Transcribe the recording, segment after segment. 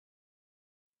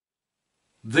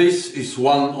This is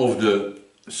one of the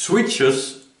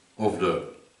switches of the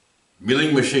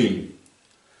milling machine.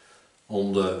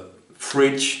 On the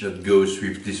fridge that goes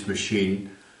with this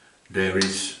machine there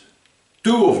is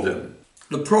two of them.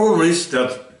 The problem is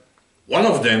that one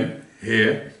of them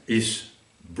here is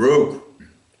broke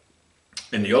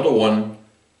and the other one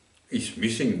is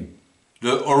missing.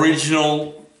 The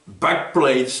original back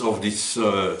plates of these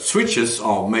switches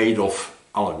are made of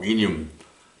aluminium,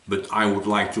 but I would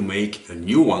like to make a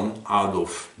new one out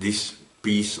of this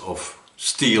piece of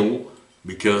steel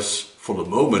because for the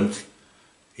moment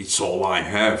it's all I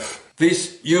have.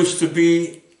 This used to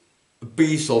be a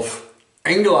piece of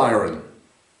angle iron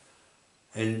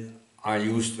and I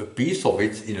used a piece of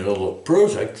it in another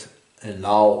project, and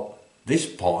now this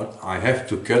part I have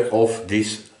to cut off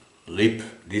this lip,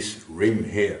 this rim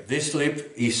here. This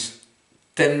lip is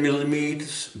 10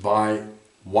 millimeters by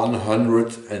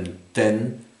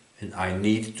 110 and I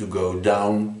need to go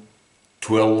down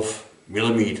 12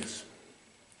 millimeters.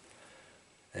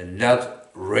 And that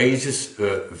raises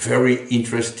a very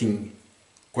interesting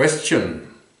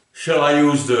question. Shall I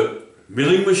use the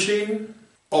milling machine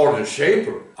or the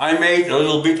shaper? I made a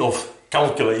little bit of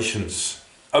calculations.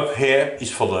 Up here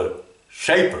is for the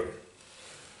shaper.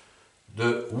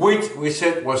 The width we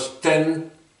said was 10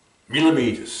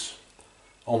 millimeters.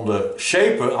 On the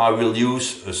shaper I will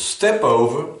use a step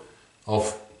over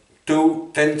of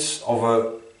 2/10 of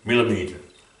a millimeter,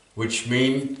 which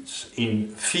means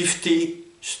in 50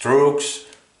 strokes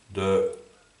the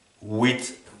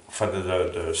width for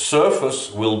the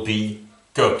surface will be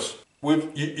cut.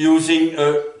 With using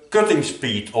a cutting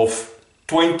speed of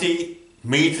 20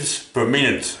 meters per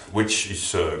minute, which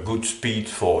is a good speed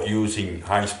for using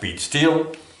high-speed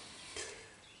steel.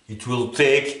 It will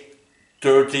take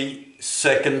 30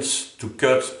 seconds to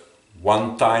cut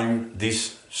one time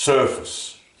this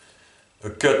surface. A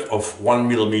cut of 1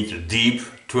 millimeter deep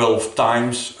 12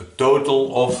 times, a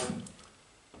total of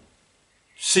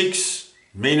 6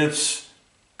 minutes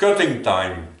cutting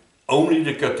time. Only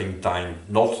the cutting time,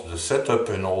 not the setup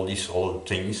and all these other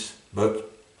things,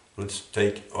 but let's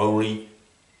take only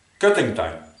cutting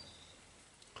time.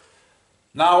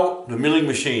 Now the milling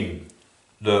machine.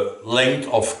 The length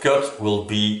of cut will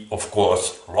be of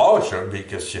course larger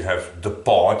because you have the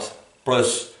part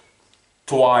plus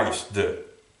twice the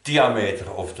diameter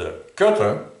of the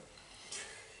cutter.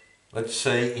 Let's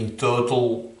say in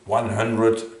total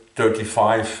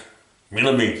 135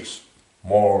 millimeters,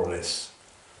 more or less.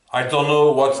 I don't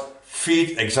know what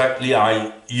feet exactly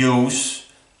I use,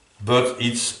 but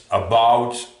it's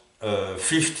about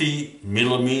 50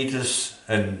 millimeters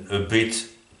and a bit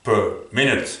per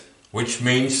minute, which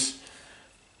means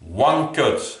one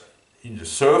cut in the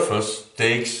surface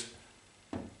takes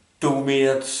 2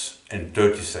 minutes and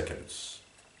 30 seconds.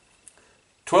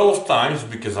 12 times,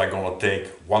 because I'm gonna take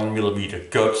 1 millimeter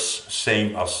cuts,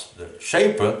 same as the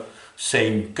shaper,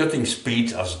 same cutting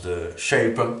speed as the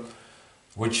shaper,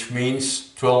 which means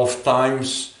 12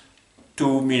 times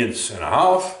 2 minutes and a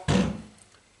half,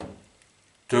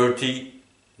 30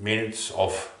 minutes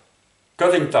of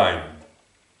cutting time.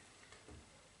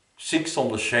 6 on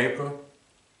the shaper,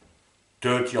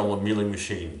 30 on the milling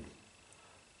machine.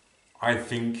 I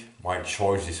think my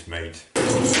choice is made.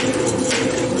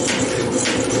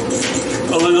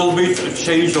 A little bit a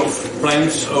change of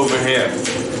plans over here.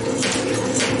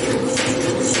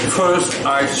 First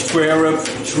I square up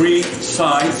 3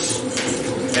 sides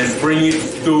and bring it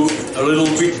to a little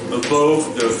bit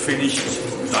above the finished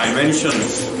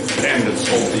dimensions, and that's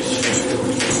all this.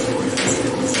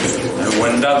 And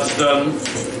when that's done,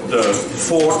 the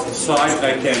 4th side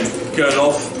I can cut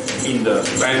off in the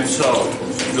bandsaw.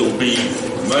 It will be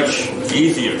much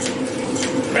easier.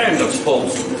 And that's all.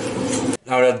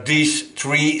 Now that these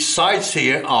 3 sides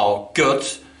here are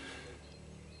cut,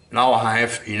 now I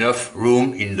have enough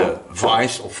room in the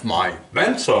vise of my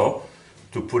bandsaw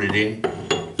to put it in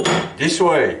this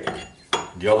way.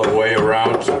 The other way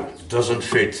around doesn't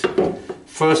fit.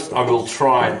 First I will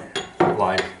try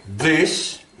like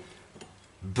this,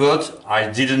 but I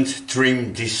didn't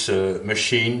trim this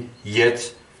machine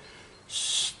yet,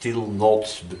 still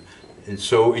not, and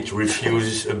so it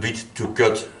refuses a bit to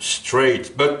cut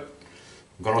straight, but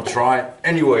I'm gonna try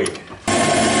anyway.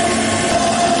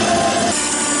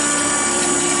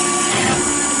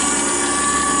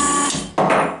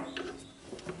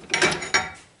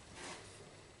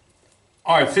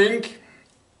 I think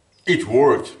it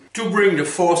worked. To bring the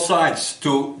 4 sides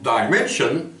to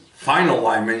dimension, final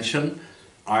dimension,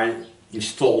 I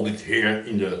installed it here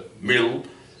in the middle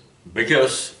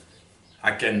because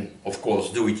I can of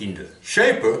course do it in the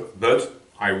shaper, but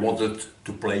I wanted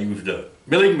to play with the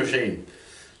milling machine.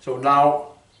 So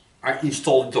now I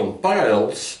installed it on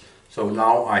parallels, so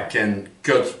now I can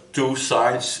cut two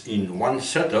sides in one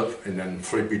setup and then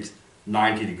flip it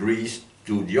 90 degrees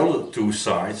to the other two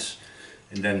sides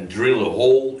and then drill a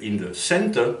hole in the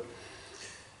center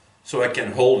so I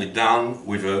can hold it down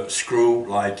with a screw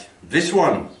like this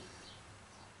one.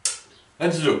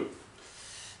 Let's do.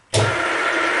 Turn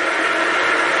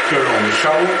on the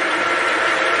shower.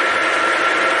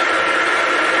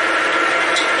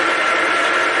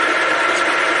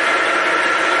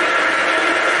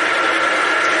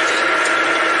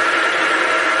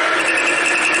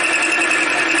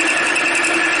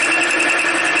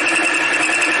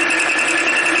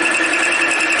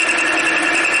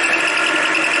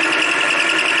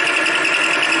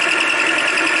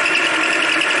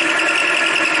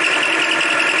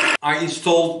 I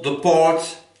installed the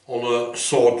part on a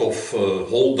sort of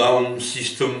hold down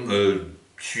system,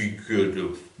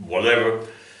 whatever,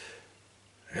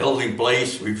 held in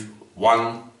place with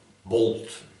one bolt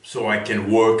so I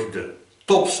can work the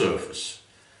top surface.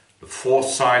 The four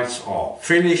sides are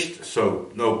finished,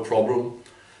 so no problem.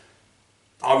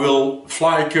 I will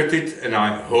fly cut it and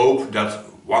I hope that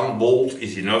one bolt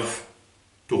is enough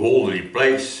to hold it in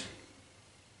place.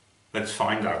 Let's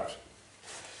find out.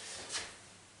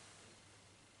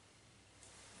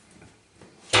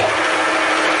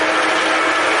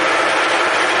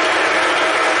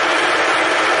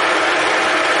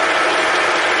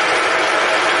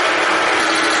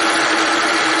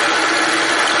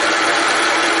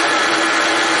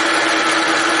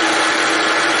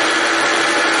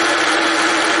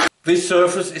 This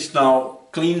surface is now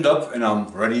cleaned up and I'm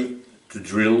ready to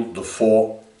drill the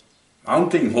four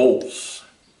mounting holes.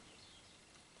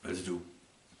 Let's do.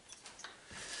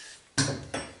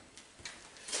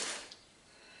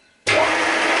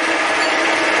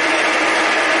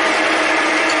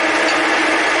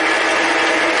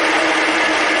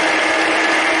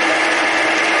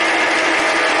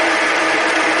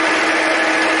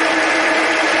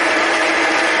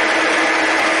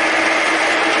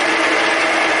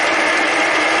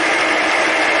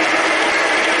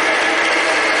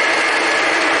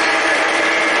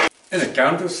 And a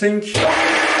countersink.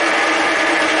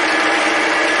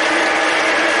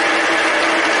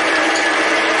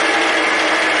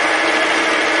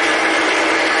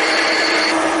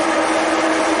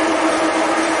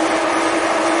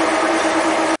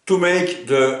 To make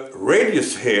the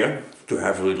radius here, to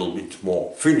have a little bit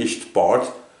more finished part,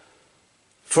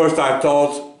 first I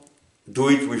thought do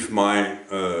it with my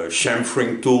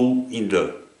chamfering tool in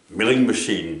the milling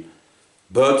machine.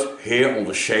 But here on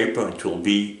the shaper it will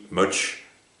be much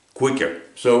quicker.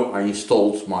 So I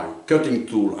installed my cutting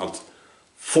tool at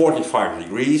 45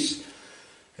 degrees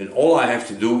and all I have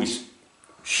to do is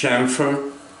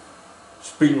chamfer,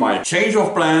 spin my change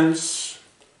of plans.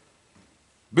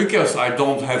 Because I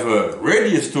don't have a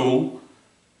radius tool,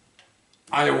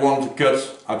 I want to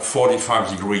cut at 45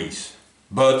 degrees.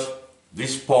 But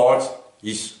this part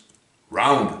is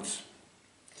rounded.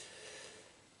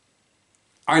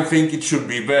 I think it should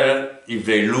be better if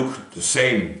they look the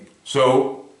same.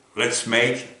 So let's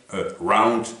make a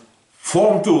round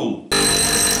form tool.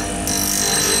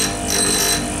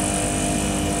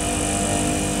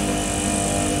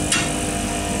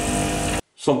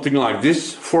 Something like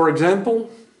this, for example.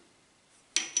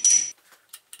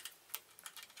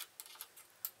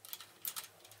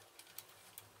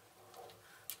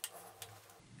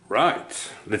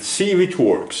 Right, let's see if it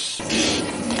works.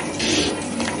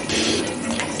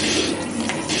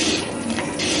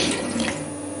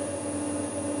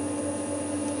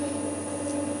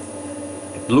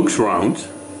 Looks round.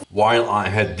 While I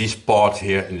had this part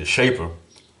here in the shaper,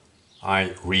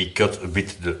 I recut a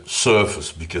bit the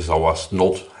surface because I was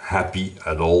not happy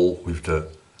at all with the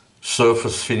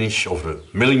surface finish of the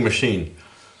milling machine.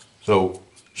 So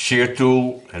shear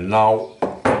tool and now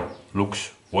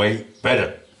looks way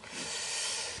better.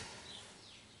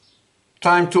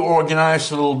 Time to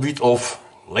organize a little bit of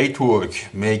lathe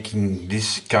work, making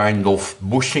this kind of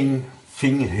bushing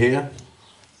thing here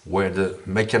where the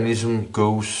mechanism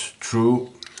goes through.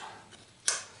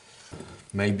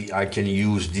 Maybe I can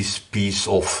use this piece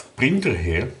of printer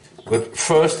here, but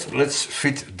first let's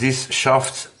fit this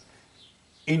shaft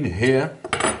in here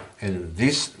and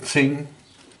this thing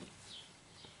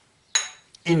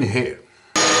in here.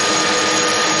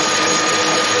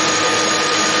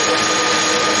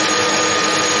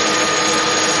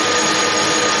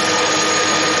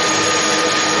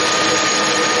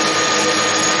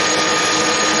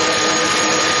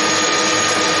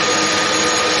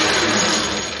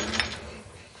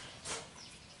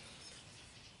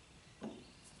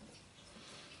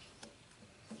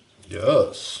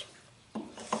 Yes.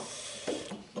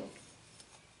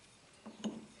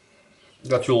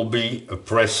 that will be a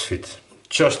press fit.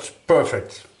 Just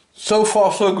perfect. So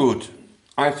far so good.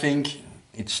 I think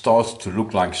it starts to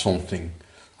look like something.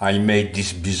 I made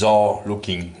this bizarre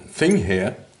looking thing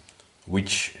here,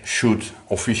 which should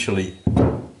officially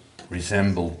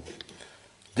resemble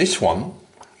this one.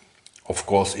 Of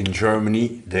course, in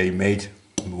Germany they made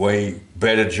a way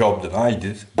better job than I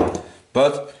did,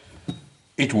 but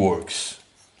it works.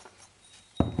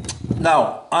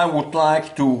 Now I would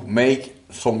like to make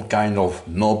some kind of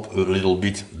knob, a little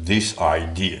bit this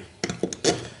idea,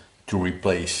 to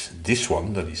replace this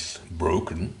one that is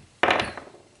broken.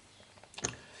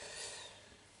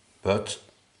 But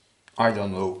I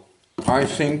don't know. I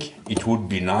think it would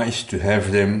be nice to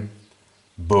have them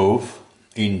both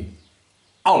in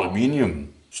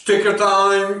aluminium. Sticker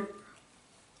time!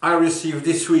 I received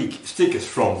this week stickers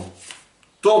from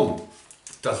Tom,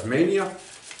 Tasmania,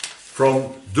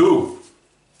 from Do,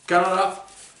 Canada,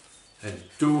 and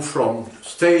 2 from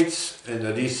States, and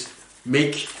that is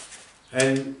Mick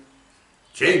and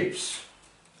James.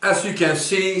 As you can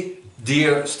see,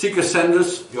 dear sticker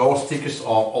senders, your stickers are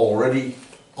already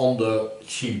on the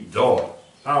sheet door.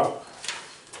 Now,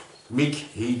 Mick,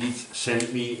 he did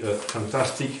send me a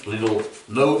fantastic little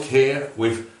note here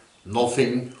with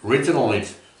nothing written on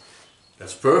it.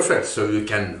 That's perfect, so you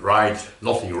can write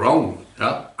nothing wrong.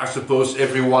 Yeah? I suppose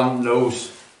everyone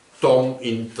knows Tom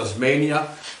in Tasmania,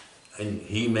 and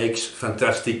he makes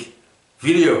fantastic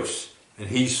videos. And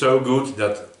he's so good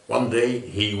that one day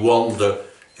he won the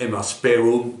Emma Spare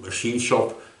Room Machine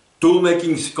Shop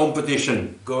toolmaking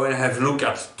competition. Go and have a look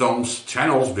at Tom's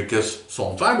channels, because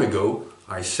some time ago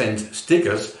I sent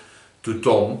stickers to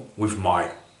Tom with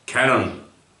my Canon.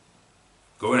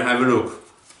 Go and have a look.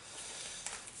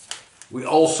 We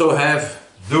also have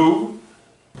Do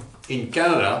in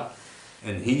Canada,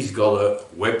 and he's got a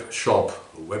web shop,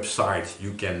 a website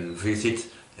you can visit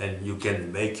and you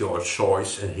can make your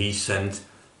choice, and he sent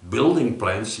building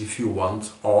plans if you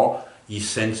want, or he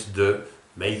sent the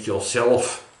make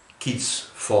yourself kits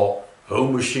for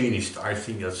home machinists. I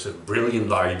think that's a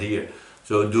brilliant idea.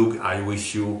 So Duke, I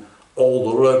wish you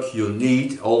all the luck you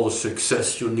need, all the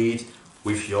success you need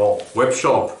with your web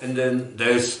shop. And then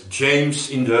there's James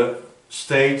in the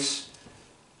States.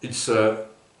 It's a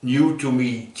new to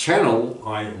me channel.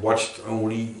 I watched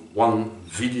only one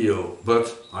video,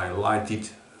 but I liked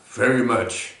it very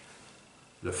much.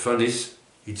 The fun is,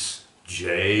 it's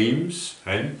James,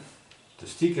 and the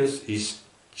stickers is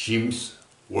Jim's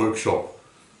Workshop.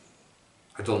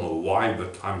 I don't know why,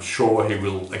 but I'm sure he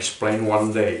will explain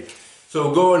one day.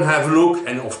 So go and have a look,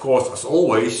 and of course, as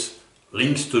always,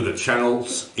 links to the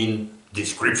channels in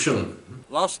description.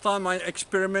 Last time I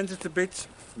experimented a bit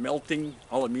melting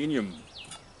aluminium,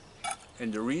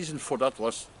 and the reason for that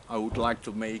was I would like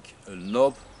to make a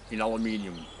knob in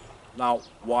aluminium. Now,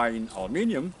 why in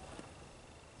aluminium?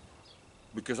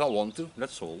 Because I want to,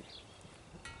 that's all.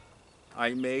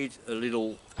 I made a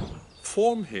little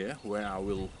form here where I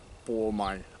will pour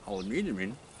my aluminium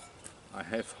in. I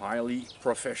have highly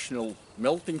professional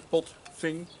melting pot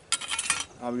thing.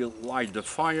 I will light the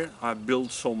fire. I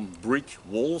built some brick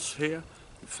walls here,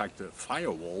 in fact a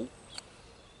firewall.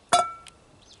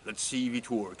 Let's see if it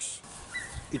works.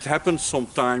 It happens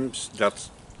sometimes that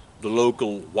the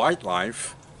local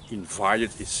wildlife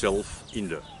invited itself in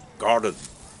the garden.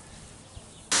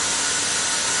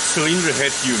 Cylinder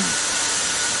head unit.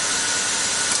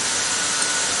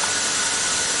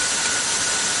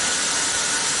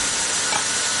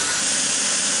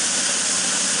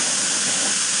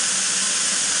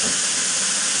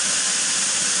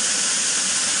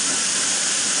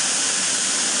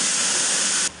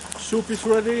 Soup is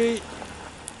ready.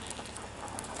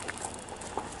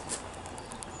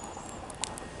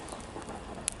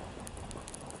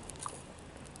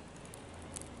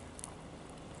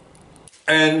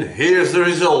 And here's the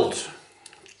result.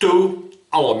 2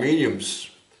 aluminiums.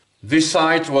 This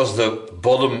side was the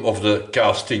bottom of the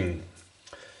casting.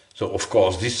 So of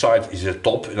course this side is the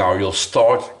top, and I will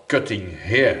start cutting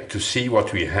here to see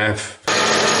what we have.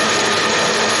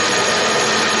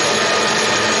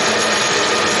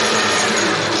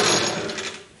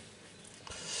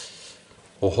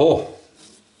 Oh,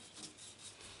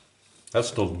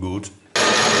 that's not good.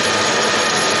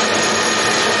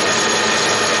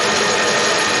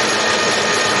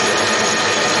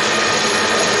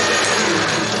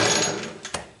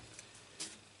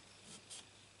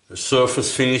 The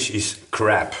surface finish is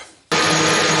crap.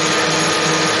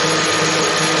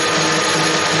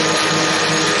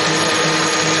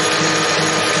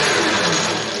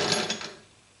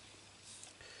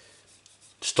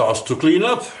 It starts to clean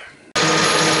up.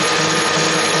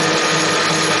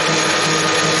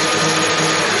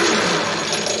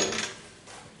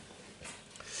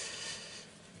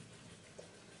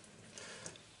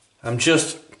 I'm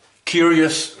just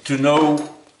curious to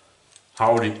know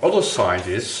how the other side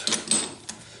is.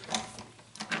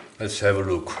 Let's have a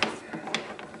look.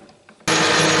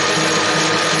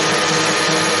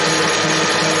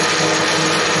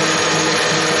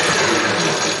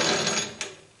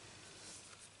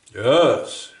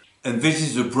 Yes. And this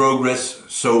is the progress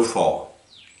so far.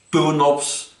 2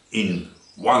 knobs in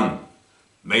 1,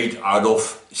 made out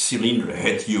of cylinder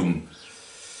headroom.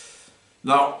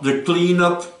 Now the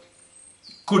cleanup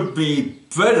could be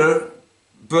better,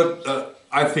 but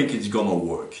I think it's gonna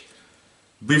work.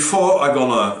 Before I'm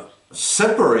gonna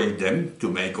separate them to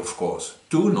make, of course,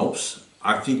 2 knobs,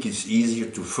 I think it's easier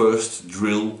to first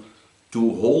drill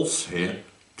 2 holes here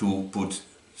to put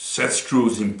set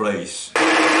screws in place.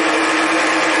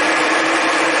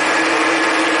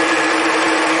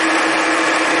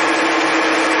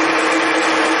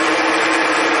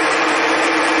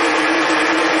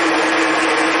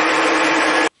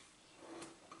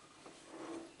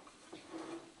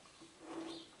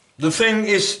 The thing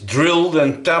is drilled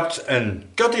and tapped and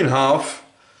cut in half.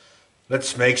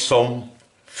 Let's make some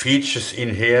features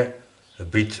in here, a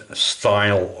bit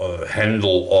style,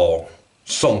 handle or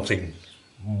something,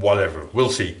 whatever, we'll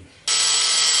see.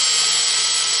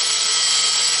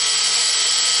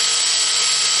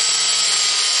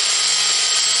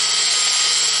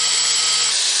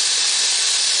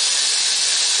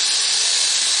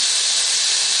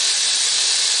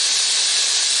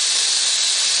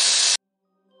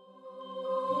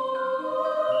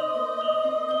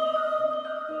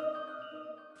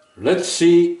 Let's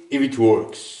see if it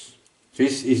works.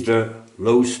 This is the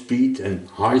low speed and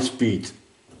high speed.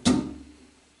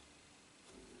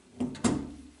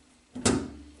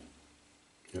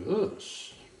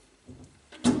 Yes.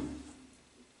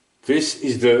 This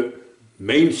is the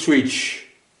main switch.